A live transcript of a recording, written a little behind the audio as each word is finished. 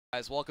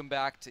Guys, welcome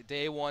back to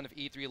day one of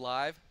E3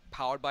 Live,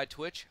 powered by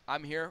Twitch.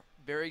 I'm here,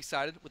 very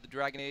excited with the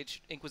Dragon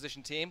Age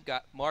Inquisition team.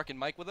 Got Mark and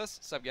Mike with us.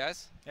 What's up,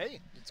 guys?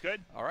 Hey, it's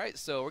good. All right,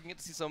 so we're going to get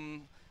to see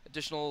some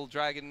additional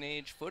Dragon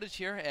Age footage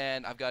here,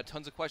 and I've got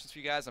tons of questions for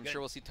you guys. I'm sure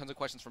we'll see tons of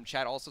questions from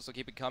chat also, so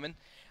keep it coming.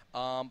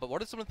 But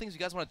what are some of the things you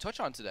guys want to touch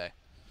on today?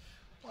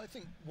 Well, I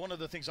think one of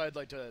the things I'd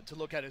like to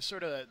look at is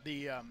sort of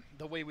the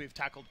way we've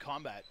tackled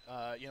combat.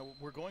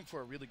 We're going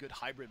for a really good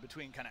hybrid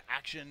between kind of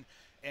action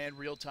and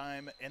real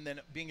time, and then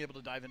being able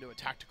to dive into a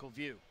tactical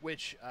view,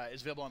 which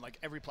is available on like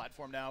every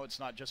platform now. It's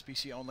not just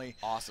PC only.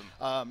 Awesome.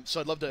 So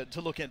I'd love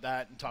to look at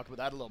that and talk about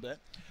that a little bit.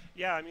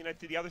 Yeah, I mean, I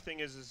think the other thing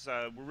is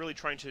we're really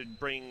trying to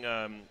bring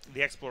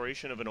the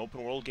exploration of an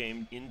open world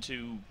game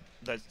into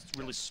that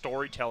really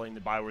storytelling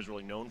that BioWare is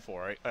really known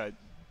for.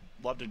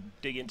 Love to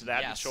dig into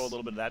that and show a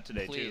little bit of that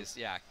today, too. Please,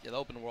 yeah, the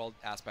open world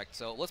aspect.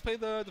 So let's play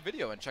the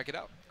video and check it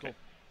out. Cool. Okay.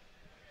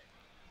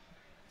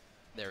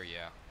 There you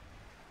go.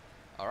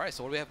 All right,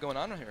 so what do we have going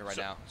on here right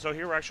now? So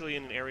here we're actually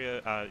in an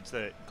area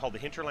called the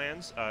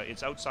Hinterlands.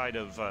 It's outside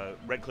of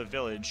Red Cliff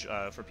Village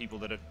for people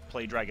that have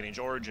played Dragon Age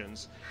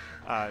Origins.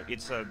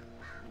 It's a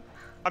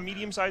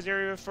medium-sized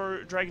area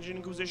for Dragon Age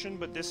Inquisition,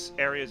 but this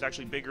area is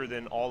actually bigger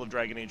than all of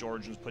Dragon Age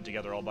Origins put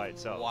together all by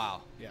itself.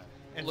 Wow. Yeah.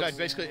 In fact,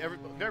 basically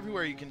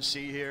everywhere you can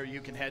see here,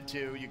 you can head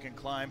to, you can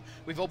climb.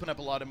 We've opened up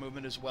a lot of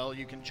movement as well.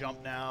 You can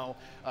jump now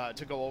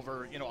to go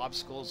over,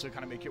 obstacles to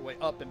kind of make your way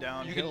up and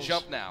down. You hills. can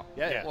jump now.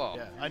 Yeah. Whoa.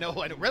 Yeah. I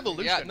know,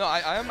 revolution. Yeah, no,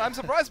 I'm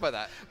surprised by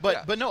that.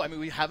 But no, I mean,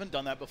 we haven't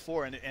done that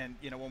before. And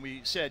when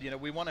we said,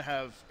 we want to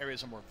have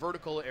areas that are more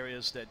vertical,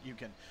 areas that you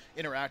can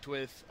interact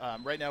with.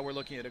 Right now, we're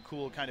looking at a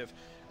cool kind of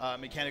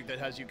mechanic that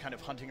has you kind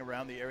of hunting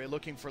around the area,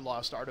 looking for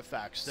lost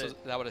artifacts. So is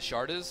that what a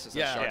shard is? Is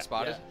yeah, that shard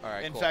spotted? Yeah. All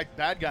right, in cool. fact,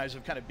 bad guys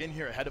have kind of been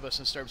here ahead of us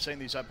and started setting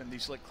these up in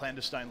these like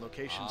clandestine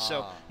locations.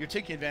 So you're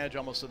taking advantage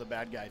almost of the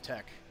bad guy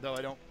tech. Though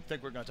I don't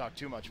think we're going to talk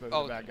too much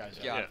about the bad guys.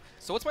 Yeah.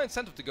 So what's my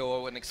incentive to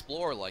go and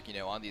explore, like,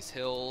 on these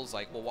hills?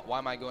 Like, well, why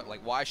am I going?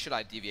 Like, why should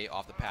I deviate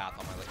off the path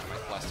on my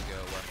quest to go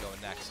where I'm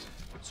going next?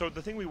 So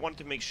the thing we wanted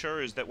to make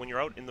sure is that when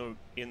you're out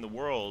in the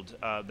world,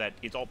 that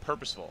it's all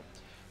purposeful.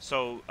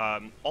 So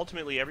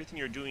ultimately, everything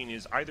you're doing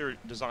is either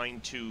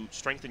designed to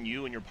strengthen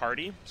you and your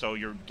party, so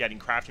you're getting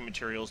crafting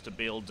materials to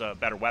build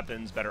better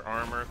weapons, better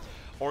armor,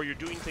 or you're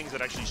doing things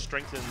that actually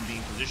strengthen the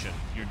Inquisition.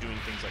 You're doing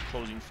things like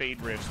closing Fade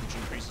Rifts, which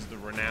increases the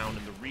renown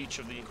and the reach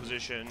of the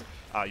Inquisition.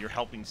 You're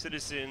helping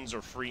citizens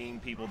or freeing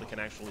people that can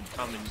actually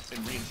come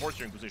and reinforce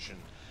your Inquisition.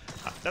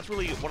 That's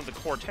really one of the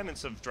core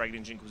tenets of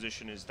Dragon Age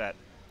Inquisition, is that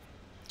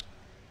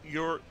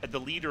you're the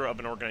leader of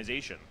an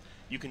organization.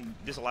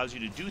 This allows you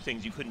to do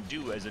things you couldn't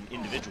do as an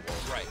individual.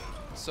 Right.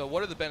 So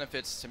what are the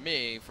benefits to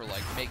me for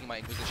like making my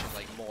Inquisition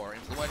like more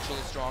influential,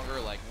 stronger?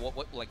 Like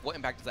what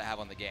impact does that have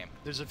on the game?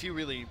 There's a few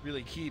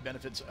really key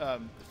benefits.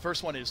 The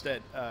first one is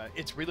that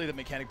it's really the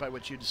mechanic by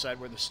which you decide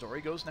where the story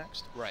goes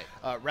next. Right.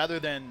 Rather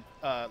than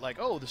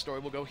the story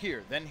will go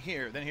here, then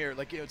here, then here.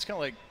 Like it's kind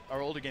of like our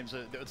older games.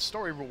 The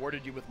story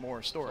rewarded you with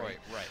more story.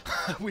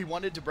 Right. We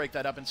wanted to break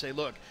that up and say,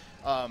 look.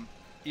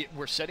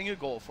 We're setting a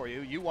goal for you.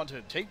 You want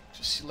to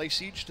lay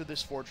siege to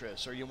this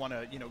fortress, or you want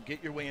to,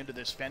 get your way into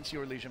this fancy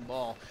Orlesian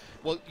ball.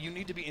 Well, you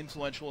need to be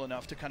influential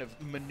enough to kind of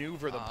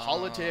maneuver the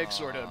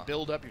politics or to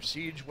build up your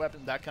siege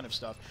weapon, that kind of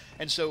stuff.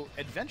 And so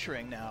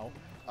adventuring now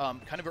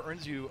kind of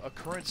earns you a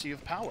currency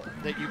of power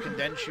that you can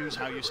then choose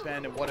how you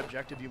spend and what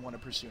objective you want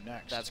to pursue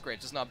next. That's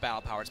great. It's not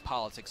battle power, it's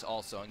politics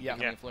also, and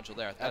becoming influential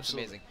there. That's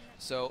Absolutely. amazing.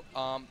 So,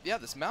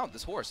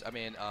 this horse, I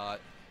mean,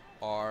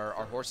 are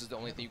horses the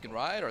only thing you can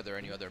ride? Are there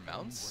any other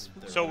mounts?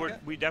 So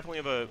we definitely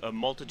have a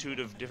multitude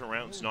of different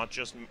routes, not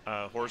just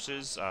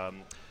horses.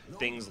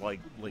 Things like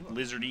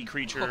lizardy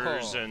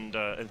creatures and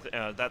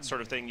that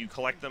sort of thing. You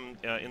collect them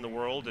in the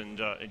world, and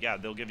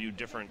they'll give you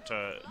different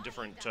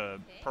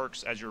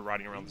perks as you're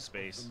riding around the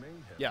space.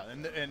 Yeah,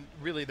 and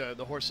really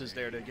the horse is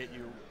there to get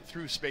you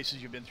through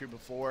spaces you've been through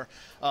before.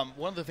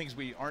 One of the things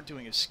we aren't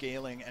doing is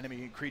scaling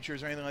enemy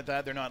creatures or anything like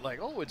that. They're not like,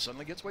 oh, it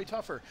suddenly gets way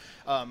tougher.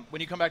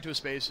 When you come back to a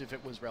space, if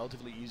it was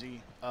relatively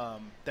easy,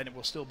 then it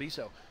will still be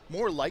so.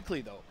 More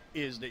likely, though,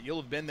 is that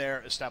you'll have been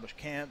there, established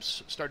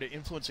camps, started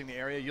influencing the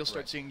area. You'll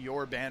start seeing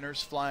your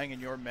banners flying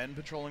and your men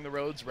patrolling the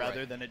roads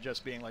rather than it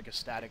just being like a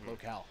static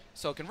locale.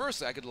 So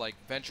conversely, I could like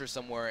venture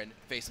somewhere and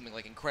face something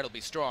like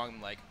incredibly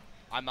strong. Like,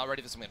 I'm not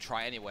ready for this. I'm going to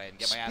try anyway and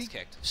get my ass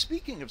kicked.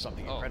 Speaking of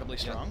something incredibly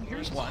strong,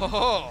 here's one.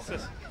 Oh,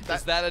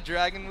 is that a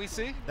dragon we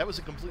see? That was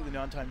a completely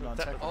non-timed,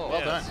 non-technical. Oh,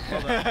 well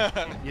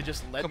done. You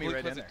just led me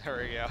right in there.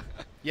 Hurry, yeah.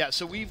 Yeah,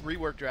 so we've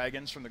reworked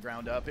dragons from the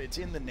ground up. It's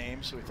in the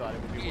name, so we thought it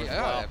would be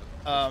worthwhile.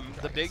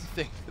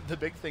 The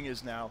big thing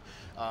is now,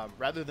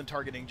 rather than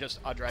targeting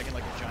just a dragon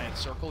like a giant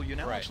circle, you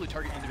now actually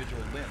target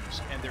individual limbs,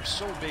 and they're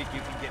so big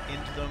you can get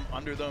into them,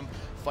 under them,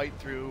 fight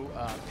through,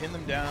 pin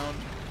them down.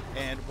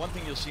 And one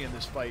thing you'll see in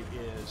this fight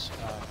is,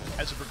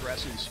 as it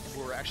progresses,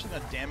 we're actually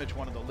going to damage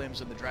one of the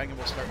limbs, and the dragon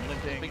will start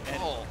limping. Big And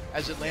ball.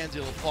 as it lands,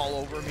 it'll fall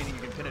over, meaning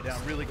you can pin it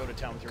down, really go to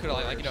town with your Could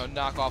I, like, you know, warriors.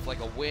 knock off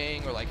like a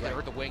wing or like Right.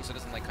 hurt the wing so it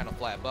doesn't like kind of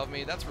fly above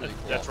me? That's really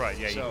cool. That's right.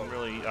 Yeah, you So- can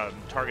really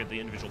target the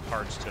individual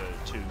parts to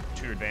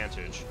your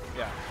advantage.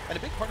 Yeah, and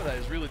a big part of that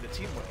is really the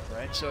teamwork,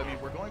 right? So I mean,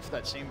 we're going for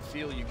that same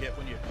feel you get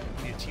when you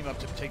team up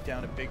to take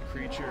down a big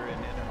creature in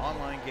an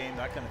online game,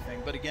 that kind of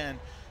thing. But again,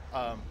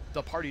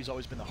 the party's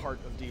always been the heart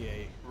of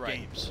DA Right.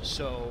 games.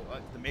 So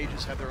the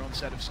mages have their own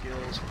set of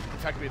skills. In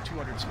fact, we have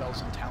 200 spells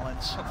and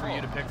talents for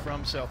you to pick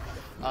from. So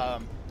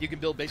you can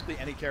build basically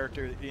any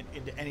character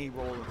into any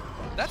role.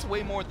 That's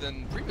way more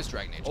than previous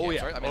Dragon Age Oh, games,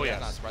 yeah. right? I mean, Oh, I'm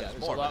yes. not surprised Yeah,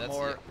 there's there's more, a but lot that's,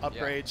 more yeah.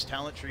 upgrades,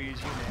 talent trees,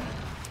 you name it.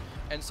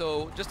 And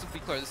so, just to be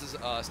clear, this is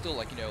still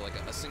like, you know, like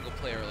a single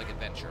player like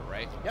adventure,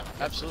 right? Yep,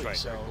 absolutely. right.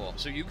 So, Very cool.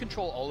 so you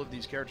control all of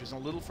these characters,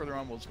 and a little further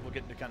on, we'll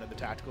get into kind of the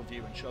tactical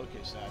view and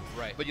showcase that.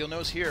 Right. But you'll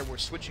notice here we're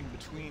switching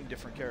between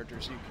different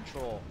characters you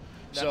control.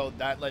 So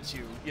that lets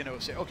you, you know,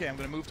 say, okay, I'm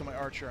going to move to my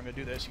archer. I'm going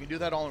to do this. You can do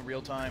that all in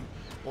real time,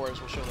 or as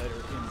we'll show later,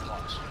 in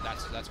pause.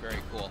 That's very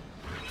cool.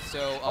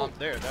 So,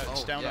 There,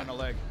 that's down yeah. on a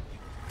leg.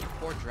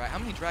 Poor how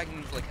many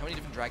dragons? Like, how many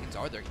different dragons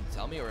are there? Can you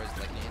tell me, or is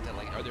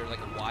like, are there like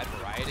a wide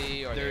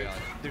variety? Or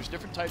There's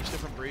different types,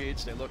 different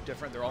breeds. They look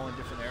different. They're all in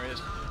different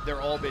areas.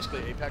 They're all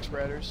basically apex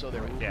predators, so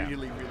they're Yeah.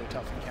 really, really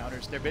tough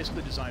encounters. They're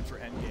basically designed for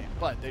endgame,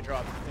 but they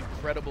drop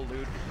incredible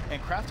loot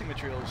and crafting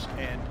materials.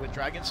 And with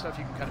dragon stuff,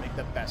 you can kind of make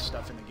the best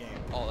stuff in the game.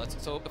 Oh,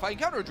 that's so. If I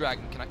encounter a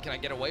dragon, can I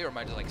get away, or am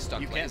I just like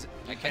stuck? You Like, can. is it-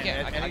 I You can't. can.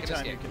 I At can any time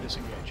escape. you can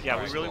disengage. Yeah,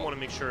 Alright, we really cool. want to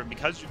make sure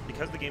because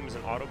the game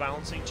isn't auto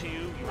balancing to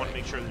you. You want to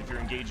make sure that if you're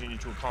engaging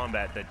into a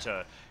combat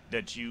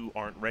that you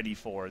aren't ready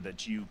for,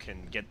 that you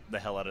can get the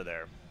hell out of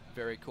there.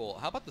 Very cool.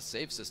 How about the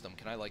save system?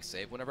 Can I like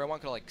save whenever I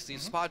want? Can I like see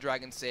spot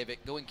dragon, save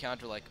it, go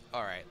encounter like,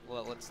 all right,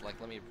 well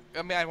let me.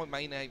 I mean, I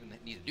might not even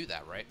need to do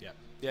that, right? Yeah.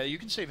 Yeah, you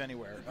can save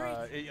anywhere.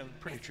 You know,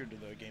 pretty true to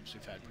the games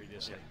we've had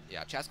previously.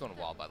 Yeah, chat's going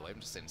wild, by the way. I'm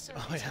just saying.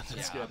 Oh, yeah,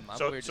 that's good. I'm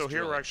So, we're so just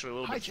here we're drilling. actually a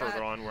little Hi, bit further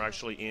chat. on. We're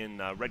actually in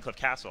Redcliffe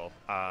Castle.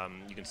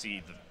 You can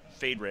see the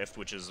Fade Rift,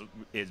 which is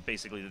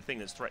basically the thing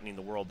that's threatening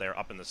the world there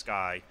up in the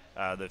sky.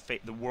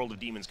 The world of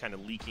demons kind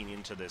of leaking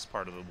into this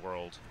part of the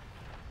world.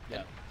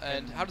 Yeah.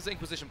 And how does the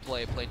Inquisition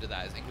play into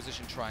that? Is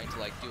Inquisition trying to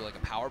like do like a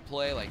power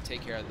play, like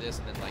take care of this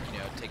and then like, you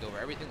know, take over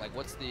everything? Like,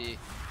 what's the?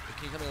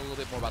 Can you tell me a little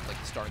bit more about like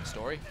the starting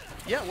story?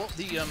 Yeah, well,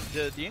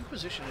 the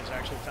Inquisition is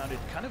actually founded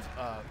kind of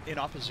in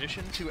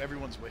opposition to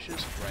everyone's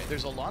wishes. Right.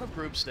 There's a lot of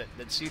groups that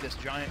see this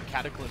giant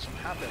cataclysm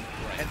happen,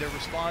 Right. and their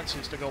response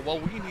is to go, well,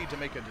 we need to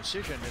make a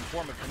decision and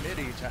form a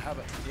committee to have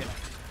a, you know,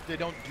 they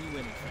don't do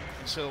anything.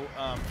 And so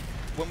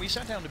when we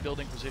sat down to build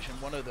Inquisition,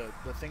 one of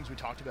the things we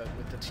talked about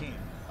with the team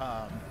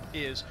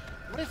is,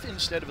 what if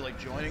instead of like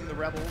joining the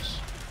rebels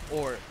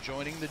or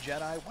joining the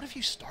Jedi, what if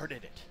you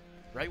started it?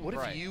 Right? What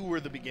Right. if you were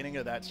the beginning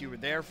of that? So you were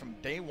there from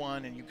day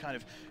one and you kind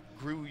of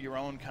grew your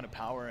own kind of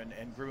power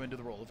and grew into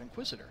the role of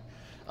Inquisitor.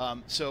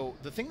 So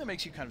the thing that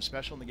makes you kind of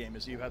special in the game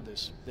is you have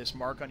this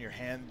mark on your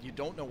hand. You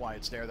don't know why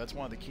it's there. That's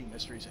one of the key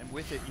mysteries. And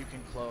with it, you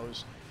can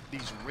close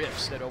these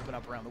rifts that open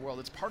up around the world.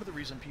 It's part of the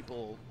reason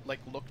people like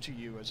look to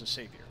you as a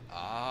savior.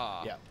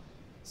 Ah. Yeah.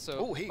 So.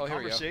 Oh, hey, here we go.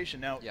 conversation.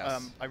 Now,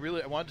 Yes. I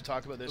wanted to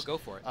talk about this. Go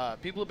for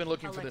it. People have been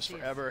looking for this Alexius,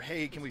 forever.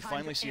 Hey, can we find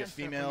finally your see a answer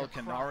for female your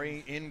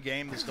Kenari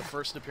in-game? This is the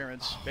first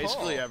appearance,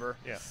 basically, Oh. ever.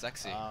 Yeah.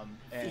 Sexy.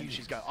 And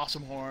she's got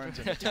awesome horns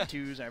and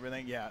tattoos and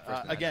everything. Yeah.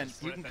 Again,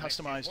 you can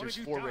customize. There's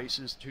 4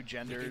 races, 2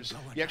 genders.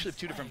 You actually have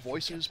 2 different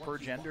voices per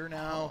gender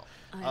now.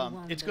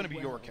 It's going to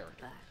be your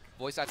character.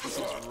 Voice acting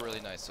seems really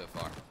nice so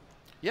far.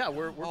 Yeah,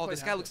 we're Oh, quite this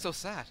guy happy. looks so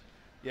sad.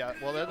 Yeah,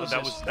 well, that was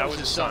that was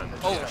his son. that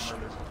Oh, just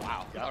got murdered.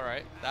 wow. Yeah. All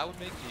right. That would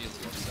make me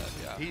as upset.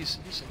 Yeah. He's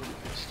a little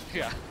pissed.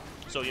 Yeah.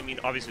 So, I mean,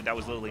 obviously that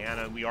was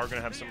Liliana. We are going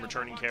to have some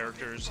returning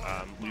characters.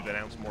 We've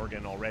announced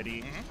Morgan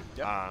already.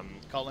 Yep.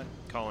 Colin,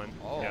 Colin.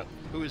 Oh. Yeah.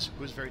 who is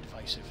very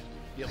divisive.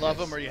 You love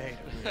him or you hate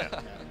him.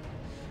 Yeah.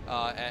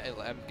 And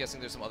I'm guessing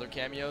there's some other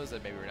cameos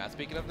that maybe we're not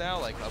speaking of now.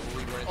 Like, will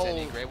we run into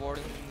any Grey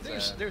Wardens?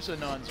 There's a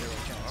non-zero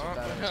chance of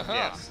that.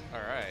 Yes. All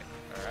right.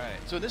 All right.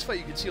 So in this fight,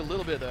 you can see a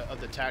little bit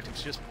of the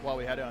tactics just while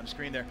we had it on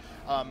screen there.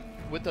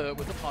 With the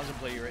pause and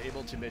play, you're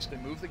able to basically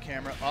move the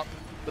camera up.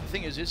 But the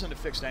thing is, isn't a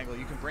fixed angle.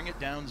 You can bring it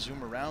down,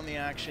 zoom around the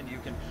action. You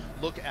can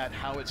look at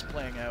how it's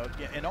playing out,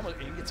 and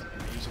you get some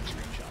amazing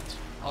screenshots.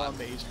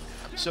 Amazing.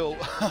 So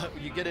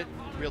you get it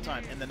real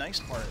time. And the nice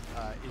part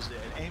is that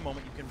at any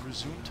moment you can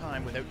resume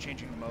time without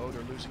changing the mode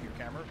or losing your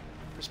camera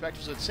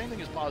perspective. So it's the same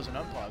thing as pause and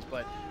unpause,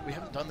 but we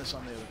haven't done this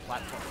on the other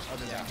platforms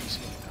other than PC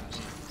in the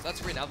past. So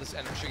that's great. Now this,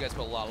 and I'm sure you guys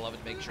put a lot of love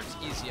into making sure it's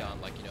easy on,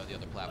 like, you know, the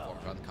other platforms,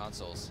 on the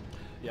consoles.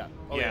 Yeah.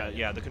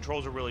 Yeah. The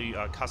controls are really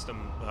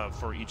custom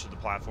for each of the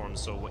platforms.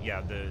 So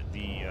yeah, the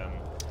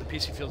The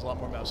PC feels a lot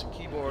more mouse and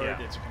keyboard. Yeah.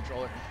 It's a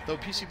controller. Though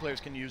PC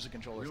players can use a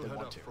controller if they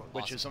want to,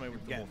 which Awesome. is something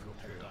we've again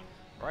never done.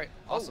 All right.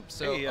 Awesome.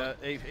 So.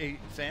 Hey,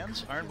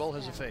 fans, Iron Bull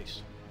has a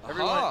face.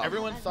 Aha.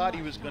 Everyone thought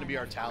he was going to be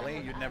our tally.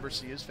 You'd never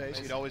see his face.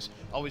 He'd always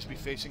be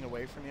facing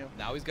away from you.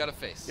 Now he's got a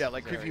face. Yeah,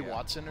 like There Creepy we go.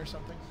 Watson or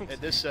something.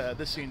 This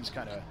scene's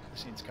kind of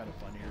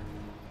funnier.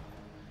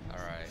 All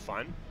right.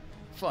 fun.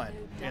 fun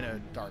in a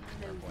dark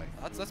way.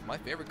 That's my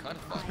favorite kind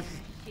of fun.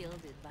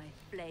 Shielded by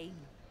flame.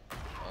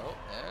 Oh,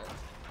 and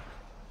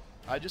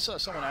I just saw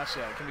someone ask,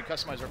 can we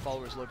customize our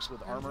followers' looks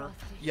with armor?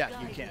 Yeah,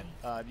 you can.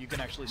 You can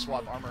actually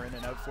swap armor in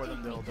and out for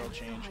them. They'll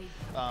change.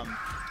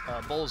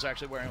 Bull's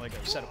actually wearing like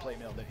a set of plate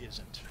mail that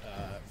isn't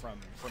from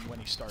when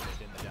he started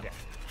in the demo.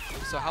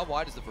 so how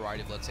wide is the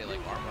variety of, let's say, like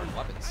armor and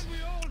weapons?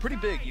 Pretty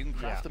big. You can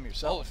craft them Oh,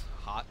 yourself.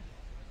 hot.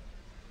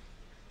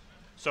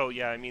 So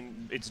yeah, I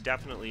mean, it's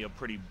definitely a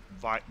pretty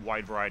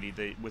wide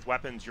variety. With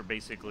weapons, you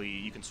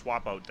can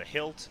swap out the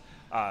hilt,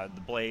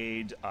 the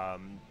blade,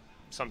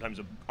 sometimes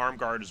an arm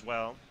guard as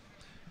well.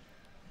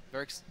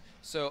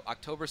 So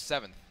October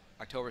 7th.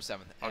 October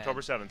 7th.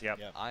 October 7th, yeah.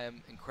 Yep. I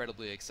am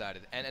incredibly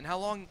excited. And how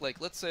long, like,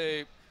 let's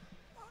say,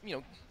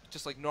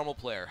 just like normal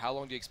player, how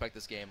long do you expect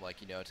this game, like,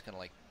 to kind of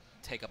like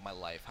take up my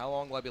life? How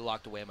long will I be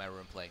locked away in my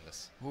room playing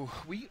this? Ooh,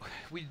 we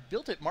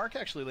built it. Mark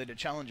actually laid a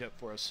challenge out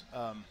for us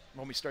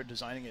when we started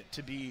designing it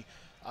to be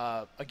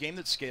a game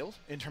that scaled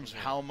in terms of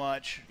how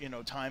much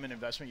time and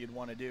investment you'd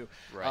want to do.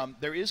 Right.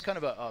 There is kind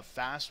of a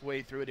fast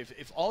way through it.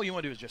 If all you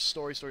want to do is just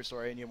story,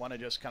 and you want to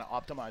just kind of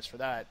optimize for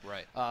that.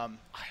 Right. I don't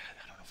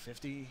know,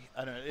 50.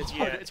 I don't know. It's Yeah,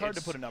 hard. It's hard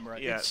to put a number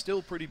on. yeah. It's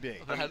still pretty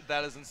big.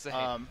 That is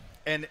insane.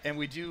 And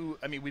we do.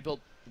 I mean, we built.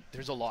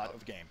 There's a lot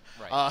of game.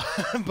 Right.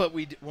 But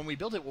when we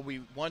built it, what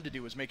we wanted to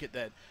do was make it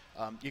that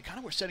you kind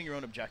of were setting your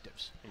own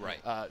objectives. Right.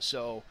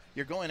 So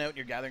you're going out and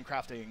you're gathering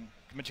crafting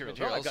materials.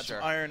 I've got Sure.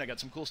 some iron. I got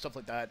some cool stuff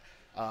like that.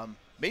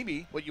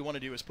 Maybe what you want to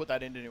do is put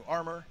that into new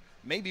armor.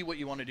 Maybe what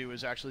you want to do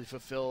is actually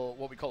fulfill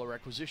what we call a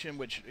requisition,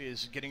 which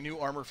is getting new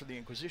armor for the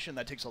Inquisition.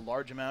 That takes a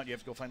large amount. You have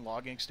to go find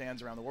logging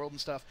stands around the world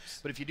and stuff.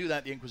 But if you do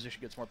that, the Inquisition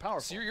gets more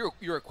powerful. So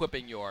you're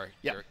equipping your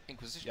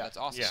Inquisition. Yeah. That's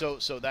awesome. Yeah.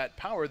 So that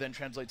power then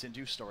translates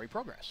into story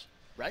progress,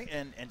 right?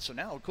 And so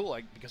now, cool,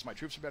 because my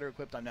troops are better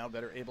equipped, I'm now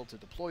better able to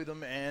deploy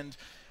them and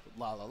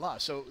la la la.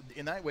 So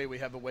in that way, we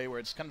have a way where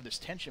it's kind of this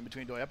tension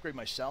between, do I upgrade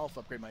myself,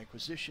 upgrade my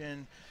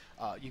Inquisition?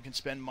 You can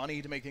spend money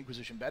to make the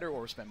Inquisition better,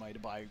 or spend money to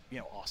buy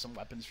awesome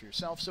weapons for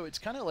yourself. So it's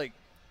kind of like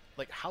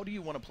how do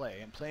you want to play?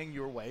 And playing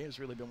your way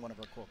has really been one of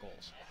our core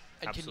goals.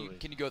 And Absolutely.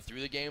 can you go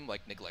through the game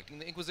like neglecting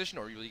the Inquisition,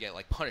 or you really get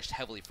like punished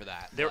heavily for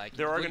that? There are if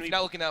gonna you're be-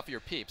 not looking out for your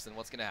peeps, then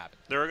what's gonna happen?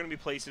 There are going to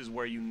be places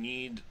where you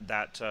need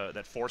that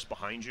force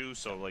behind you.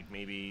 So like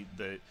maybe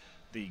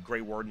the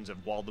Grey Wardens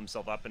have walled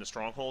themselves up in a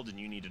stronghold, and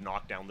you need to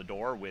knock down the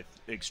door with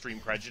extreme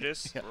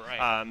prejudice.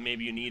 Right.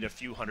 Maybe you need a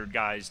few hundred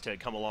guys to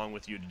come along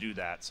with you to do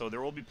that. So there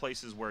will be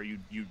places where you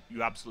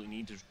absolutely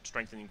need to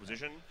strengthen the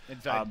Inquisition. In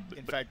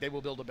fact, they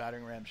will build a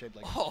battering ram shaped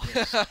like Oh,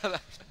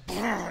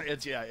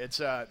 it's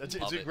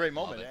a great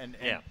moment, and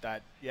Yeah.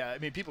 I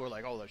mean, people were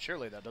like, oh,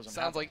 surely that doesn't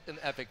sounds happen. like an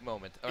epic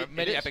moment, or It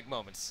many is. epic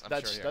moments. I'm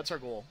sure. Here. That's our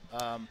goal.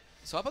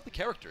 So how about the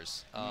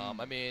characters?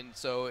 I mean,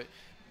 so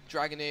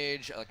Dragon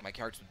Age, like my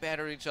characters would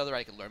banter each other.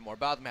 I could learn more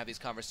about them, have these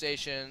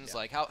conversations. Yeah.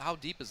 Like how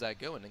deep does that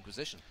go in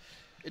Inquisition?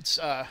 It's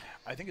I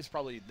think it's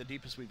probably the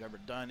deepest we've ever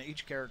done.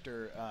 Each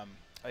character,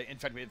 in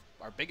fact, we have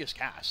our biggest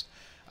cast.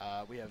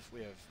 We have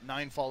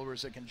 9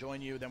 followers that can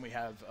join you. Then we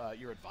have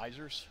your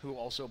advisors who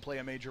also play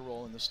a major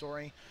role in the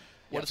story.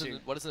 What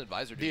does an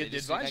advisor do? The They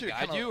just advisor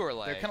guide you, or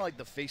like they're kind of like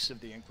the face of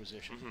the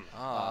Inquisition.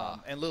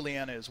 And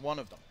Liliana is one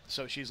of them.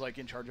 So she's like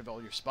in charge of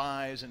all your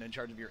spies and in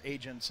charge of your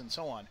agents and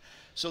so on.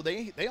 So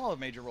they all have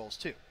major roles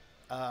too.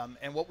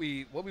 And what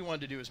we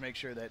wanted to do is make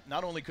sure that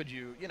not only could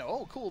you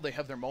oh cool, they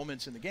have their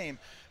moments in the game,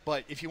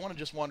 but if you want to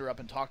just wander up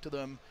and talk to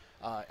them,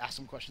 ask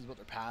them questions about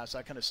their past,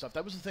 that kind of stuff.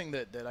 That was the thing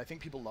that I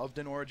think people loved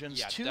in Origins.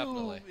 Yeah, 2,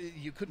 definitely.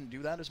 you couldn't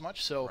do that as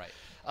much. So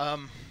Right.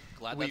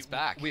 Glad that's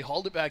back. we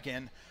hauled it back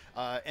in.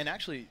 And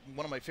actually,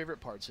 one of my favorite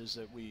parts is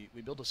that we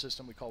built a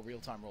system we call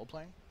real-time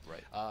role-playing.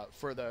 Right.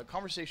 For the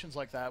conversations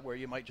like that, where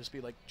you might just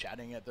be like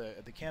chatting at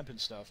the camp and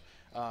stuff,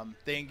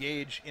 they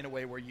engage in a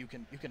way where you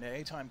can at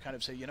any time kind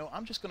of say,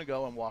 I'm just going to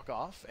go and walk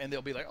off, and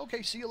they'll be like,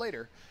 okay, see you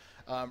later,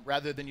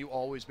 rather than you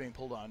always being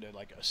pulled onto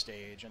like a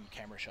stage and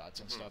camera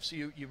shots and stuff. So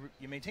you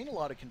maintain a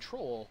lot of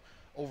control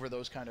over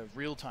those kind of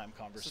real-time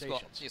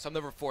conversations. Yeah, so I'm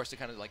never forced to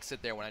kind of like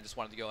sit there when I just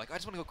wanted to go like I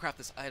just want to go craft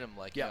this item.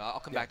 Like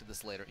I'll come back to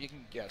this later. You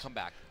can come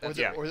back. Or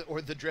That's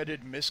or the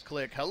dreaded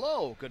misclick,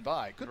 hello,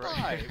 goodbye,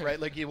 right?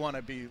 Like you want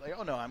to be like,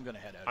 oh no, I'm going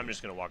to head out. I'm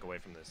just going to walk away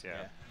from this.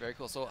 Yeah. very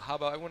cool. So how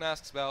about everyone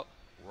asks about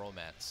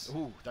romance?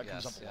 Ooh, that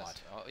comes up a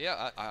lot. Oh,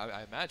 yeah,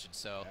 I imagine.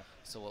 So Yeah.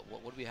 so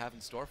what do we have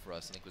in store for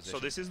us in Inquisition?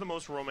 So this is the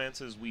most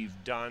romances we've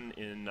done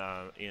in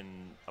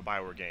a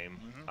Bioware game.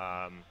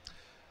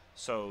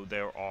 So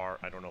there are,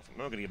 I don't know if I'm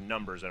not going to give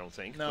numbers, I don't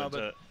think. No,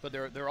 but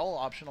they're all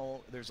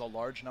optional. There's a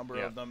large number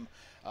of them.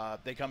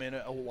 They come in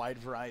a wide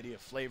variety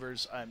of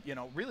flavors.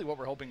 Really what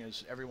we're hoping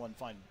is everyone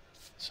find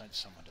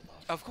someone to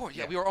love. Of course,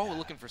 yeah. We were all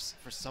looking for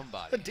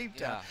somebody. Deep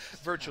down,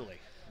 virtually.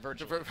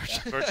 Virtually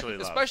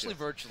love, especially yes.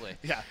 virtually.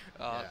 Yeah.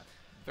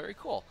 Very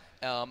cool.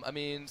 I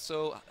mean,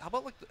 so how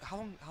about like how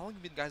long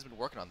have you guys been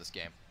working on this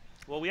game?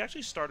 Well, we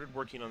actually started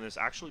working on this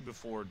actually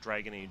before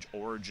Dragon Age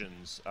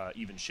Origins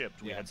even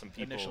shipped. We had some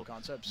people initial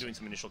concepts. doing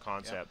some initial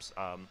concepts.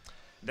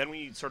 Then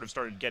we sort of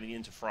started getting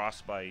into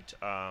Frostbite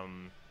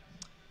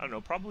I don't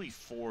know, probably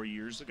 4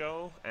 years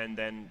ago, and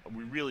then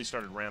we really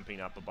started ramping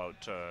up about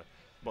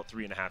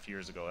 3.5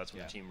 years ago. That's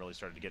when Yeah. the team really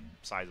started to get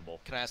sizable.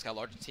 Can I ask how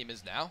large the team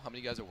is now? How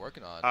many guys are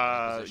working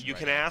on? You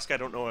can ask. I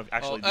don't know if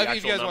actually the if you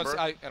actual guys number. want,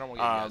 I don't want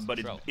to get you guys but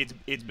in trouble.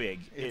 it's big.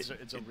 It's a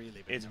really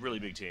big It's a number. really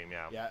big team.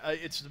 Yeah. Yeah,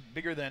 it's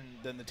bigger than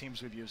the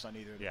teams we've used on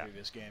either of the Yeah.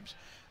 previous games,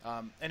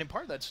 and in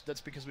part that's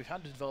because we've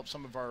had to develop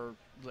some of our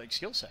like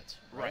skill sets,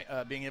 right?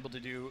 Being able to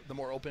do the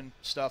more open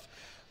stuff.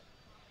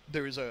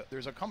 There's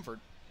a comfort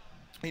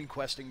in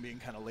questing being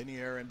kind of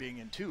linear and being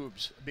in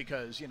tubes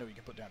because you can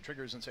put down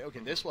triggers and say, okay,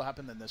 this will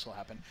happen, then this will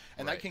happen,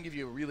 and Right. that can give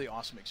you a really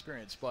awesome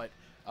experience. But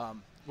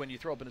when you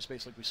throw up in a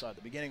space like we saw at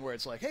the beginning, where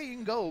it's like, hey, you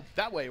can go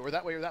that way or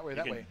that way or that way or You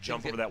that can way,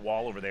 jump over that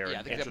wall over there Yeah, I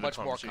and think enter they're the much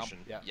more conversation.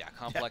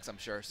 complex, I'm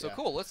sure. So Yeah.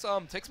 cool. Let's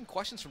take some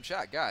questions from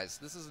chat, guys.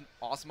 This is an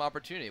awesome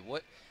opportunity.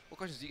 What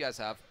questions do you guys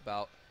have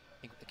about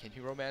can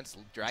you romance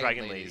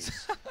dragon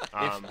ladies?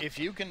 if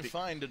you can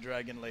find a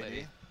dragon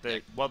lady.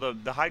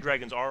 The high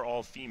dragons are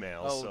all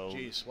females. Oh, so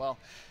jeez. Well,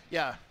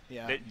 yeah.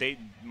 They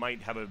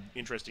might have an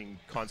interesting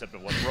concept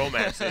of what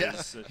romance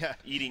is. Yeah.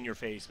 Eating your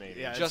face, maybe.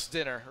 Yeah. Just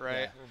dinner,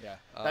 right? Yeah.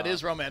 That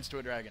is romance to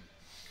a dragon.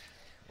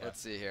 Let's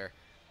see here.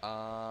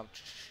 All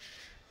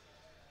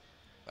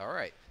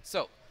right.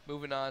 So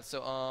moving on.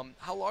 So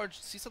how large?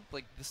 See something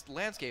like this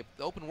landscape.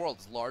 The open world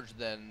is larger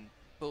than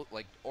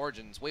like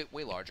Origins. Way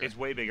larger. It's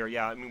way bigger,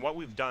 yeah. I mean, what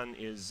we've done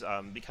is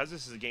because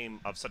this is a game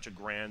of such a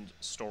grand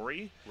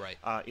story, Right.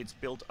 It's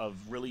built of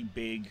really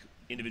big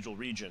individual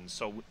regions.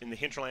 So in the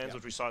Hinterlands,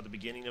 which we saw at the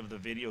beginning of the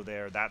video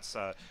there, that's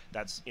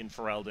in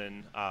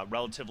Ferelden,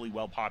 relatively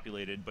well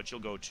populated, but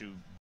you'll go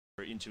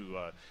into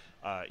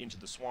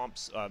the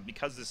swamps.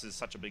 Because this is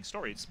such a big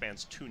story, it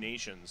spans 2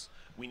 nations,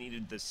 we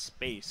needed this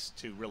space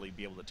to really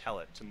be able to tell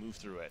it, to move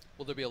through it.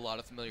 Will there be a lot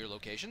of familiar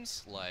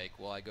locations? Like,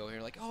 will I go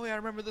here like, oh yeah, I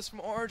remember this from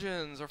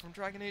Origins or from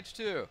Dragon Age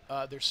 2?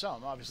 There's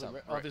some, obviously. Some,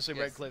 right, Obviously,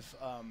 yes. Redcliffe.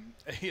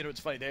 It's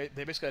funny.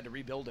 They basically had to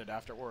rebuild it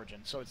after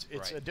Origin, so it's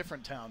Right. a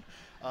different town.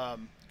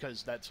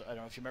 Because that's, I don't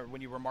know if you remember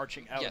when you were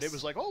marching out, Yes. it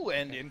was like, oh,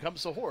 and in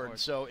comes the horde.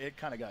 So it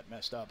kind of got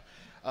messed up.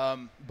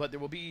 But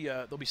there'll be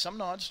some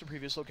nods to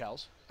previous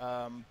locales.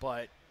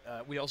 But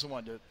we also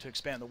wanted to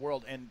expand the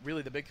world, and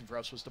really the big thing for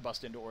us was to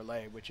bust into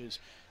Orlais, which is,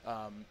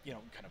 kind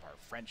of our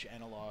French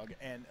analog,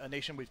 and a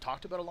nation we've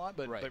talked about a lot,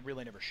 but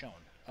really never shown.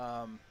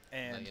 Letting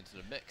And into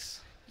the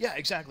mix. yeah,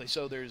 exactly.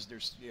 So there's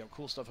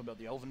cool stuff about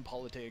the elven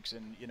politics,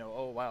 and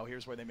oh wow,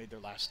 here's where they made their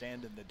last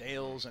stand in the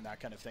Dales and that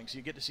kind of thing. So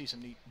you get to see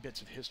some neat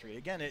bits of history.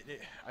 Again,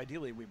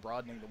 ideally we're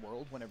broadening the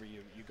world whenever you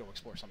go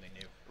explore something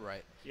new.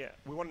 Right. Yeah,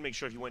 we wanted to make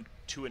sure if you went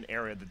to an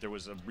area that there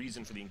was a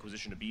reason for the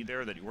Inquisition to be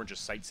there, that you weren't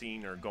just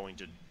sightseeing or going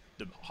to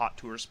the hot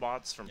tour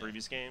spots from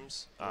previous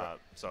games.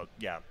 So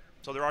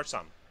there are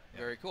some.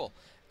 Very cool.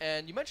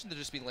 And you mentioned there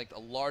just being like a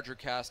larger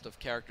cast of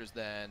characters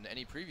than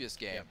any previous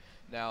game. Yep.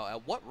 Now,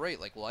 at what rate?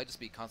 Like, will I just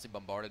be constantly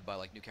bombarded by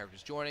like new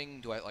characters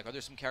joining? Are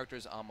there some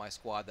characters on my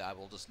squad that I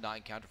will just not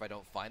encounter if I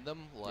don't find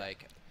them?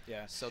 Like,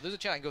 Yeah. So there's a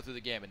chance I can go through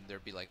the game and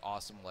there'd be like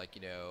awesome like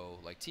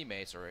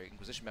teammates or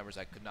Inquisition members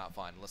I could not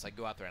find unless I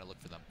go out there and I look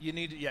for them. You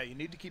need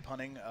to keep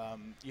hunting.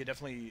 You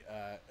definitely,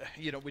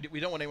 we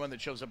don't want anyone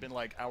that shows up in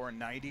like hour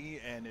 90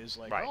 and is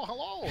like, Right. oh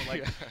hello,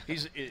 like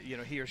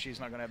he or she's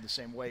not going to have the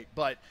same weight.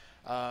 But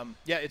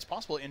it's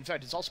possible. In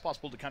fact, it's also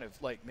possible to kind of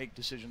like make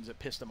decisions that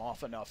piss them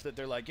off enough that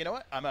they're like, you know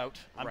what, I'm out,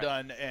 I'm Right.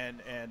 done,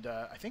 and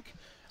I think.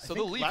 So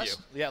they'll leave you.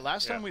 Yeah,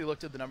 last time Yeah. we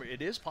looked at the number,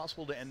 it is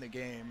possible to end the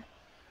game.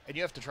 And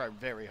you have to try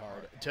very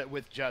hard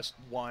with just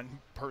one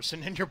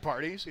person in your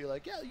party. So you're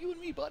like, yeah, you and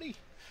me, buddy.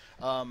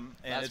 And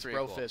That's it's pretty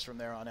bro cool. fist from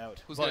there on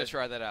out. Who's But gonna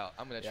try that out?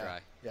 I'm gonna Yeah, try.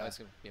 yeah. That's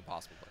gonna be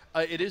impossible.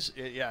 It is.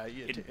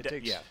 It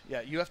takes. yeah.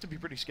 Yeah, you have to be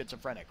pretty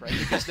schizophrenic, right?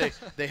 Because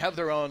they have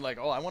their own like,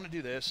 oh, I want to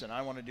do this and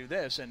I want to do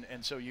this, and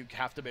so you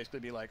have to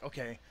basically be like,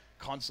 okay,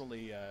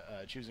 constantly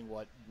choosing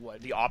what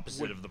The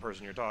opposite of the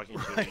person you're talking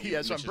to.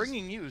 yeah, so I'm which is-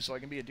 bringing you so I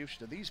can be a douche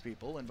to these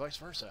people and vice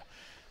versa.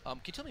 Can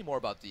you tell me more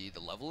about the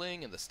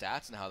leveling and the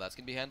stats and how that's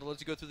going to be handled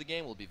as you go through the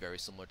game? Will it be very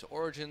similar to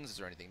Origins? Is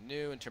there anything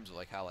new in terms of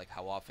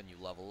how often you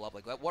level up?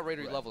 Like what rate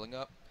are you Right. leveling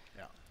up?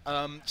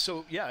 Yeah.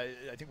 So yeah,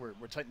 I think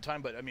we're tight in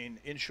time, but I mean,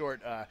 in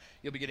short,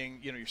 you'll be getting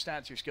your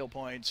stats, your skill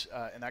points,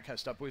 and that kind of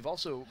stuff. We've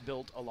also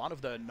built a lot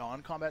of the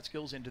non-combat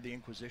skills into the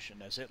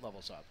Inquisition as it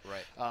levels up.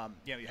 Right.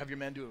 You have your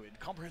men do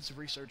comprehensive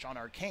research on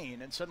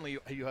Arcane, and suddenly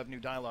you have new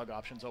dialogue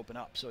options open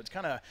up. So it's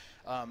kind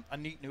of a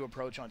neat new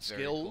approach on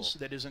Very skills cool.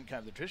 that isn't kind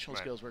of the traditional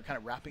Right. skills. We're kind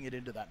of wrapping it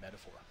into that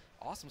metaphor.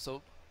 Awesome.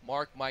 So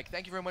Mark, Mike,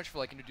 thank you very much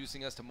for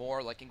introducing us to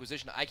more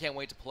Inquisition. I can't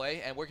wait to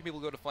play. And where can people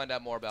go to find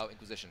out more about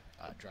Inquisition?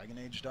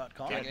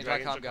 DragonAge.com. Yeah, DragonAge.com,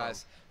 dragons.com.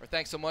 guys. Or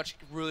thanks so much.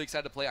 Really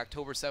excited to play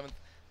October 7th.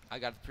 I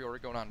got the pre-order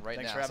going on right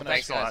Thanks now. for having so us.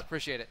 thanks, Thanks a guys. lot.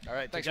 Appreciate it. All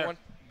right, take Thanks, care. everyone.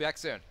 Back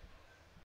soon.